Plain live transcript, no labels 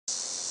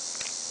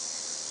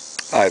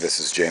Hi, this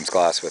is James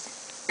Glass with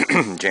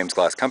James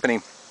Glass Company,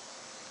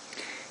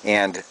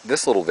 and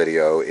this little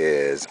video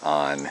is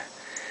on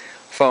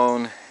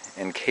phone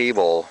and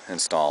cable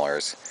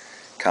installers.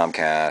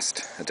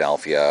 Comcast,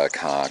 Adelphia,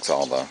 Cox,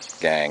 all the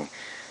gang.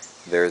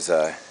 There's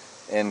a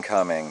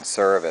incoming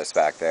service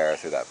back there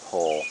through that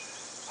pole.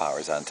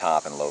 Power's on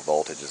top and low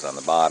voltage is on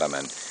the bottom.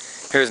 And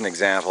here's an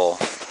example.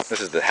 This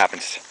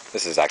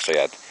is actually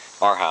at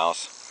our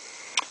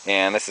house,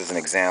 and this is an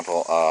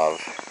example of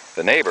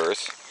the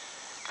neighbors.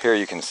 Here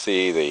you can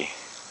see the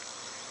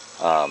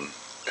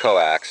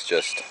coax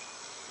just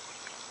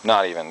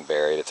not even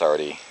buried, it's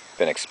already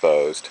been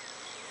exposed.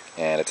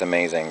 And it's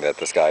amazing that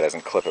this guy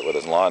doesn't clip it with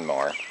his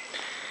lawnmower.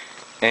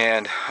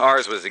 And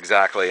ours was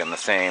exactly in the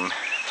same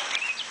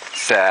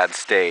sad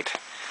state.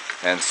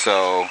 And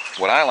so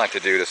what I like to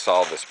do to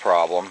solve this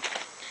problem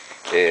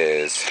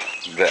is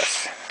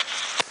this.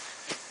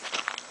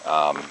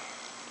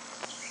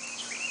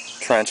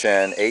 Trench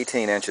in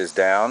 18 inches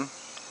down,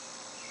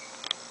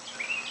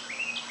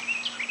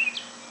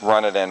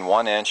 run it in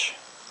 1 inch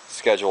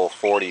schedule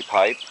 40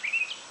 pipe,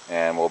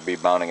 and we'll be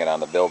mounting it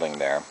on the building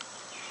there.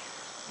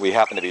 We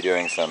happen to be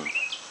doing some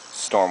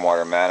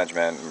stormwater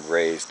management and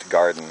raised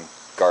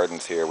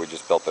gardens here. We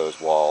just built those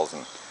walls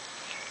and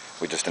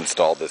we just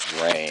installed this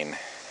drain,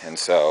 and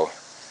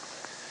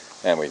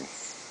we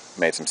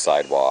made some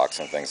sidewalks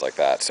and things like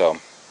that. So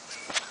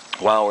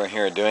while we're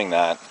here doing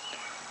that,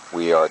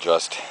 we are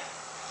just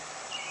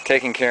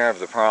taking care of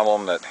the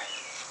problem that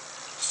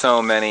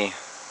so many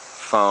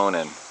phone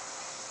and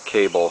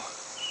cable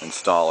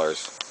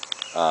installers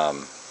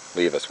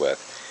leave us with.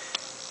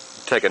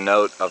 Take a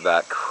note of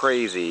that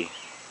crazy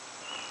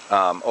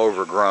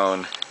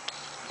overgrown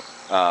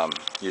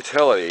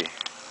utility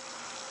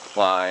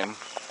line.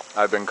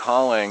 I've been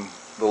calling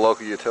the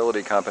local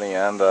utility company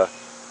and the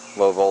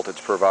low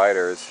voltage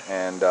providers,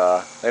 and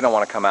they don't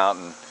want to come out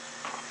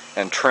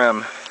and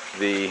trim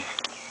the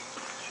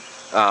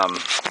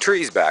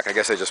trees back. I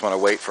guess they just want to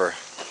wait for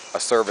a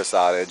service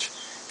outage.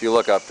 If you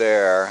look up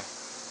there,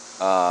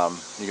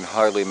 you can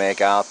hardly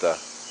make out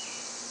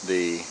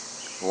the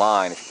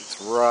line.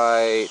 It's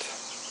right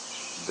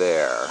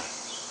there.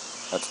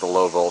 That's the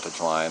low voltage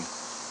line.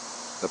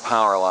 The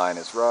power line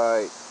is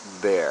right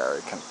there.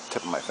 It can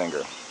tip of my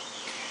finger.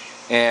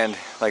 And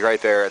like right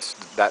there,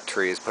 that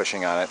tree is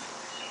pushing on it.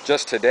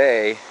 Just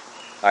today,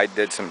 I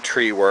did some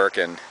tree work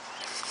and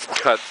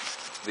cut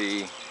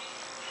the,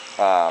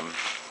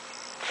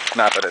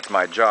 not that it's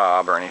my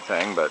job or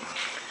anything, but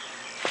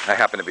I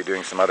happen to be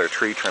doing some other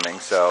tree trimming,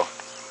 so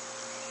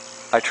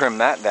I trimmed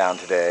that down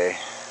today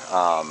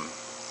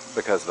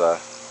because the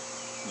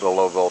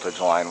low voltage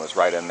line was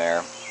right in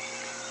there.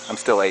 I'm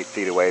still 8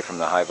 feet away from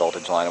the high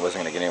voltage line. I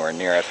wasn't going to get anywhere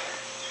near it.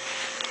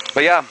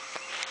 But yeah,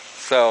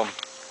 so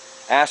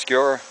ask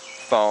your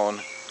phone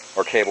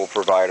or cable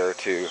provider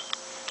to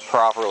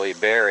properly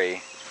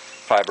bury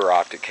fiber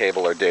optic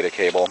cable or data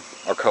cable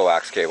or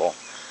coax cable.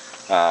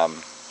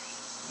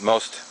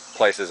 Most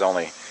places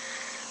only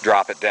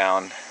drop it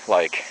down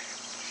like,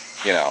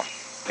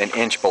 an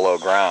inch below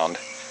ground,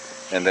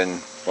 and then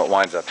what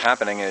winds up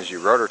happening is you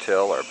rotor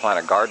till or plant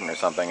a garden or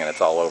something and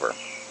it's all over.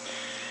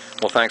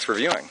 Well, thanks for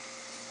viewing.